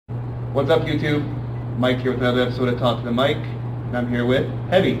What's up, YouTube? Mike here with another episode of Talk to the Mic, and I'm here with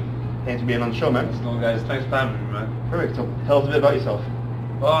Hevve. Thanks for being on the show, man. What's going on, guys? Thanks for having me, man. Perfect. So tell us a bit about yourself.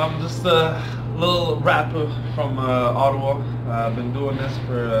 Well, I'm just a little rapper from Ottawa. I've been doing this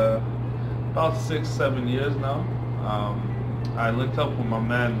for about 6-7 years now. I linked up with my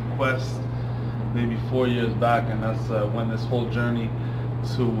man Quest maybe 4 years back, and that's when this whole journey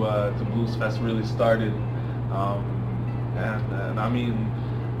to Blues Fest really started. And I mean,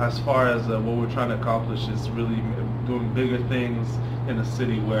 as far as what we're trying to accomplish is really doing bigger things in a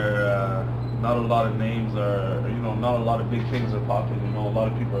city where not a lot of names are, not a lot of big things are popping. A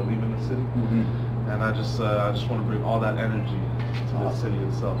lot of people are leaving the city, and I just want to bring all that energy to the city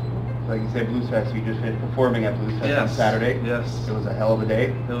itself. Like you said, Blues Fest, you just finished performing at Blues Fest on Saturday. Yes. It was a hell of a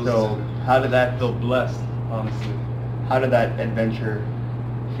day. So how did that feel? Blessed, honestly. How did that adventure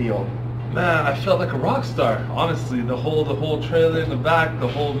feel? Man, I felt like a rock star. Honestly, the whole trailer in the back, the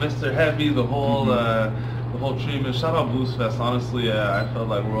whole Mr. Hevve, the whole treatment. Shout out Blues Fest. Honestly, I felt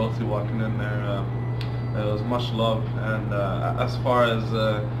like royalty walking in there. It was much love, and as far as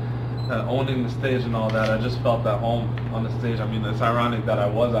owning the stage and all that, I just felt at home on the stage. I mean, it's ironic that I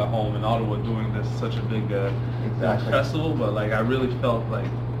was at home in Ottawa doing this such a big festival, but like I really felt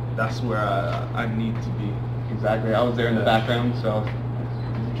like that's where I need to be. Exactly. I was there in the background, so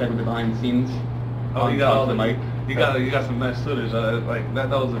check with the behind the scenes. Oh, you got all the mic. You got some nice footage. Like that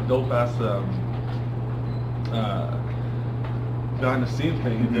was a dope ass behind the scenes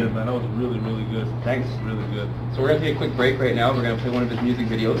thing you did, man. That was really, really good. Thanks. Really good. So we're gonna take a quick break right now. We're gonna play one of his music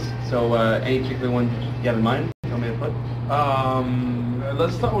videos. So any particular one you have in mind? You want me to put?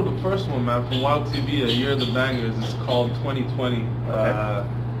 Let's start with the first one, man. From Wild TV, A Year of the Bangers. It's called 2020. Okay.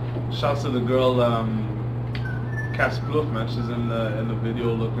 Shouts to the girl, Cass Bluff, man. She's in the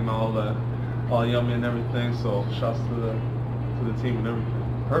video looking all yummy and everything. So shouts to the team and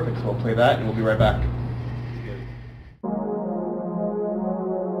everything. Perfect. So we'll play that and we'll be right back.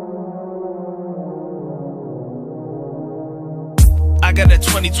 I got that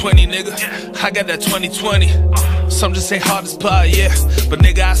 2020, nigga. I got that 2020. Some just say hard as pie, yeah. But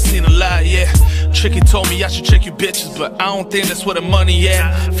nigga, I seen a lot, yeah. Tricky told me I should trick you bitches, but I don't think that's where the money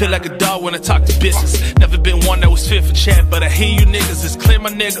at. Feel like a dog when I talk to bitches. Never been one that was fit for chat, but I hear you niggas, it's clear my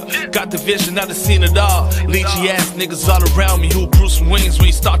nigga. Got the vision, I done seen it all. Leechy ass niggas all around me who grew some wings when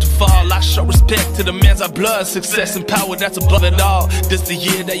you start to fall. I show respect to the man's I blood. Success and power, that's above it all. This the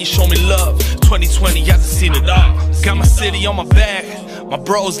year that you show me love. 2020, I done seen it all. Got my city on my back. My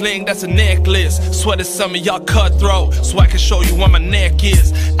bro's link, that's a necklace. Swear to some of y'all cutthroat, so I can show you where my neck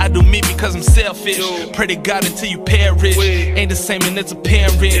is. I do me because I'm selfish. Pray to God until you perish. Ain't the same and it's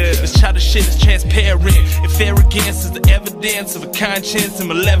apparent. This childish shit is transparent. If arrogance is the evidence of a conscience and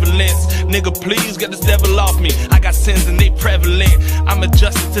malevolence, nigga, please get this devil off me. I got sins and they prevalent. I'm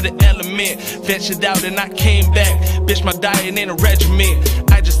adjusted to the element. Ventured out and I came back. Bitch, my diet ain't a regiment.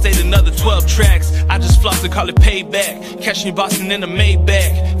 I just stayed another 12 tracks. I just flossed and call it payback. Catch me bossing in the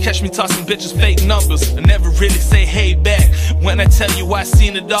Maybach. Catch me tossing bitches fake numbers and never really say hey back. When I tell you I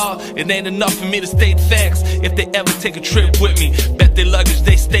seen it all, it ain't enough for me to state facts. If they ever take a trip with me, bet their luggage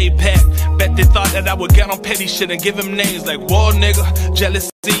they stay packed. Bet they thought that I would get on petty shit and give them names like whoa nigga.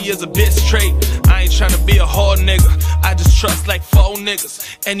 Jealousy is a bitch trait. I ain't tryna be a whore nigga. I just trust like 4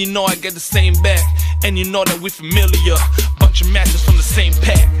 niggas. And you know I get the same back. And you know that we familiar. Bunch of matches from the same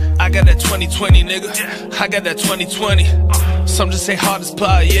pack. I got that 2020, nigga. I got that 2020. Some just say hard as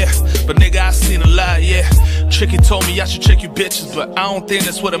pie, yeah. But nigga, I seen a lot, yeah. Tricky told me I should trick you bitches, but I don't think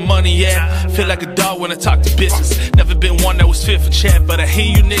that's where the money at. Feel like a dog when I talk to bitches. Never been one that was fit for chat, but I hear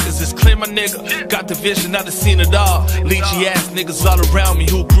you niggas, it's clear my nigga. Got the vision, I done seen it all. Leechy ass niggas all around me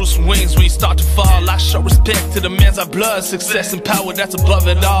who grew some wings when you start to fall. I show respect to the man's I blood. Success and power, that's above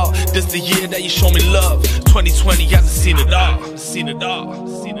it all. This the year that you show me love. 2020, I done seen it all. Seen it all.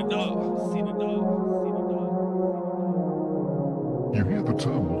 Seen it all. You hear the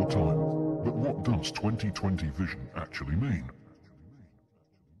term all the time, but what does 2020 vision actually mean?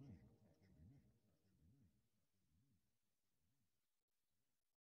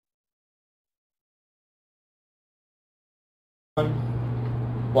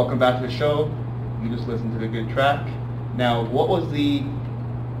 Welcome back to the show. You just listened to the good track. Now, what was the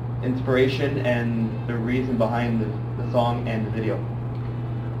inspiration and the reason behind the song and the video?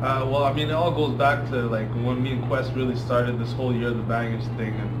 Well, I mean, it all goes back to like when me and Quest really started this whole Year of the Bangers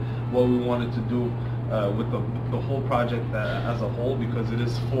thing and what we wanted to do with the whole project as a whole, because it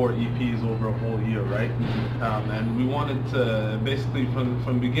is 4 EPs over a whole year, right? And we wanted to basically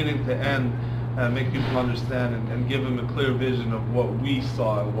from beginning to end make people understand and give them a clear vision of what we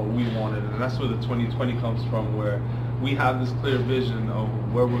saw and what we wanted. And that's where the 2020 comes from, where we have this clear vision of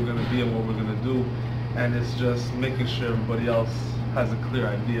where we're gonna be and what we're gonna do, and it's just making sure everybody else has a clear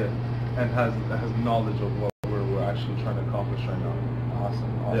idea and has knowledge of what we're actually trying to accomplish right now.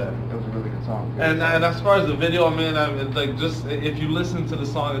 Awesome. Yeah. It was a really good song. And as far as the video, I mean, like just if you listen to the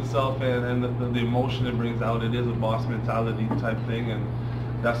song itself and the emotion it brings out, it is a boss mentality type thing, and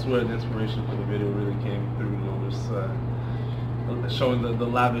that's where the inspiration for the video really came through. You know, just showing the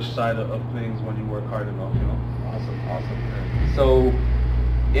lavish side of things when you work hard enough. You know. Awesome. So,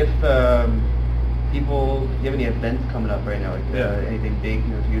 if people, do you have any events coming up right now? Like anything big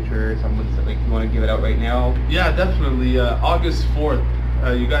in the future? Someone's like, you want to give it out right now? Yeah, definitely. August 4th,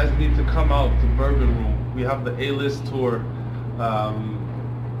 you guys need to come out to Bourbon Room. We have the A-list tour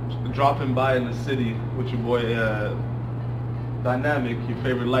dropping by in the city with your boy Dynamic, your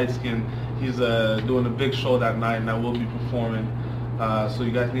favorite light skin. He's doing a big show that night, and I will be performing. So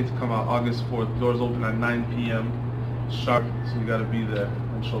you guys need to come out August 4th. Doors open at 9 p.m. sharp, so you got to be there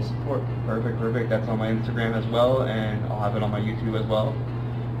and show support. Perfect. That's on my Instagram as well, and I'll have it on my YouTube as well.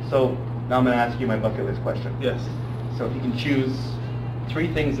 So now I'm going to ask you my bucket list question. Yes. So if you can choose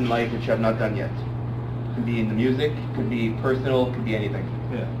 3 things in life that you have not done yet, it could be in the music, it could be personal, it could be anything.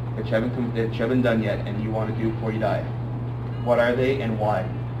 Yeah. That you haven't done yet and you want to do before you die. What are they and why?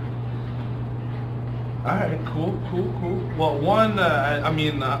 Alright, cool. Well, one, I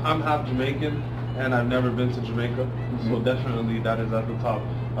mean, I'm half Jamaican, and I've never been to Jamaica, so definitely that is at the top,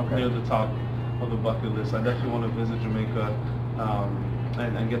 near the top of the bucket list. I definitely want to visit Jamaica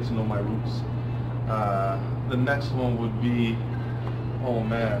and get to know my roots. The next one would be,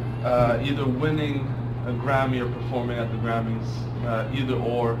 either winning a Grammy or performing at the Grammys, either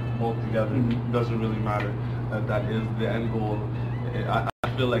or, both together, doesn't really matter. That is the end goal. I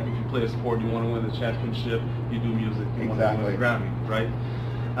feel like if you play a sport, you want to win the championship, you do music, you want to win a Grammy, right?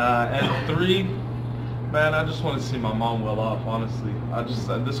 And 3, man, I just want to see my mom well off, honestly.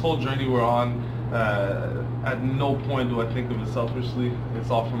 This whole journey we're on, at no point do I think of it selfishly. It's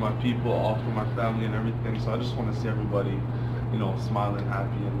all for my people, all for my family and everything, so I just want to see everybody, you know, smiling,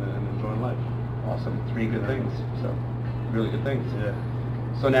 happy, and enjoying life. Awesome. 3 good things. So, really good things. Yeah.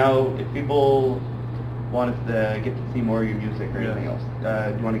 So now, if people wanted to get to see more of your music or anything else,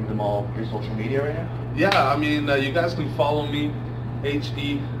 do you want to give them all your social media right now? Yeah, I mean, you guys can follow me,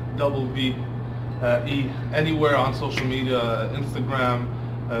 HEVVE, anywhere on social media, Instagram,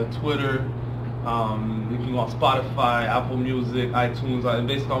 Twitter. You can go on Spotify, Apple Music, iTunes.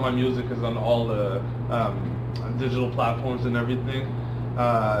 Basically, all my music is on all the digital platforms and everything.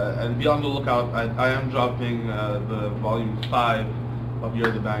 And be on the lookout. I am dropping the volume 5 of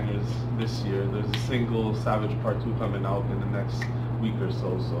You're the Bangers this year. There's a single, Savage Part 2, coming out in the next week or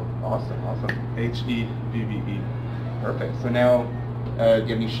so. Awesome. HEVVE. Perfect. So now, do you have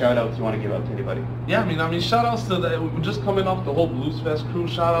any shout-outs you want to give out to anybody? Yeah, I mean, shout-outs to we're just coming off the whole Blues Fest crew.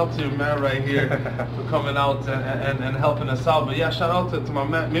 Shout-out to your man right here for coming out and helping us out. But yeah, shout-out to my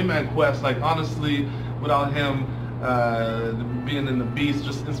man Quest. Like, honestly, without him being in the Beast,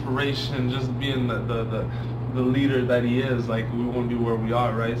 just inspiration, just being the leader that he is, like, we wouldn't be where we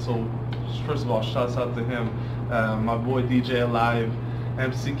are, right? So, first of all, shouts out to him. My boy DJ Alive,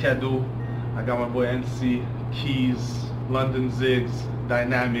 MC Kedu. I got my boy NC, Keys, London Ziggs,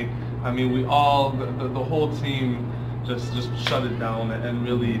 Dynamic. I mean, we all, the whole team just shut it down and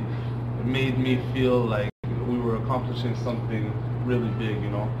really made me feel like we were accomplishing something really big, you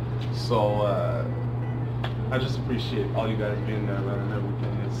know? So, I just appreciate all you guys being there, man, and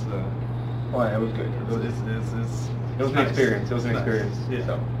everything. It's, oh, yeah, it was good. It was an experience. It was an experience. Yeah.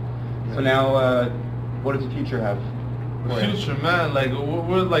 So now, what does the future have? The future, man, like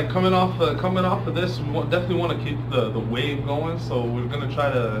we're like coming off of this. We definitely want to keep the wave going. So we're gonna try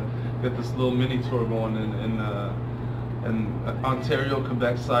to get this little mini tour going in Ontario,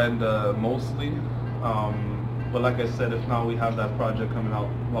 Quebec side mostly. But like I said, if not, we have that project coming out,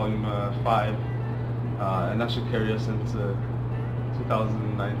 volume 5, and that should carry us into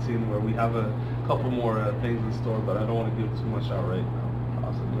 2019, where we have a couple more things in store. But I don't want to give too much out right now.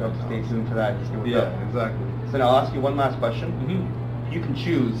 Awesome. You have to stay tuned for that. Exactly. So now I'll ask you one last question. You can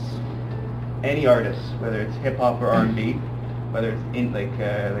choose any artist, whether it's hip hop or R&B, whether it's in like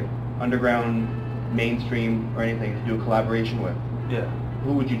underground, mainstream, or anything, to do a collaboration with. Yeah.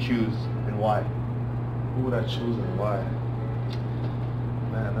 Who would you choose and why? Who would I choose and why?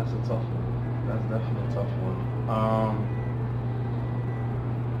 Man, that's a tough one. That's definitely a tough one.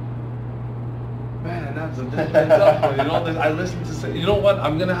 Man, that's a tough one. You know, I listen to say. You know what?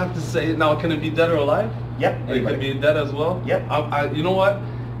 I'm gonna have to say it now. Can it be dead or alive? Yep. It could be dead as well. Yep. You know what?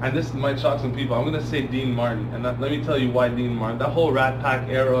 And this might shock some people. I'm gonna say Dean Martin, and let me tell you why Dean Martin. That whole Rat Pack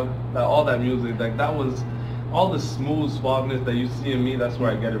era, all that music, like that was all the smooth suaveness that you see in me, that's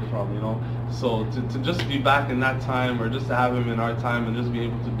where I get it from, you know. So to just be back in that time, or just to have him in our time, and just be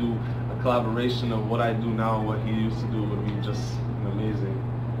able to do a collaboration of what I do now and what he used to do would be just an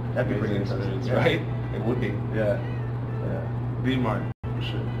amazing, That'd be pretty amazing experience, right? It would be. Yeah, yeah. B-Mark, for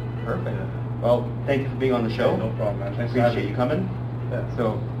sure. Perfect. Yeah. Well, thank you for being on the show. No problem, man. Thanks for having Appreciate me. you coming. Yeah.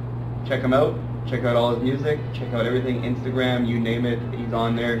 So check him out. Check out all his music. Check out everything. Instagram, you name it. He's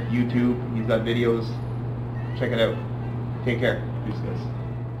on there. YouTube. He's got videos. Check it out. Take care. Peace, guys.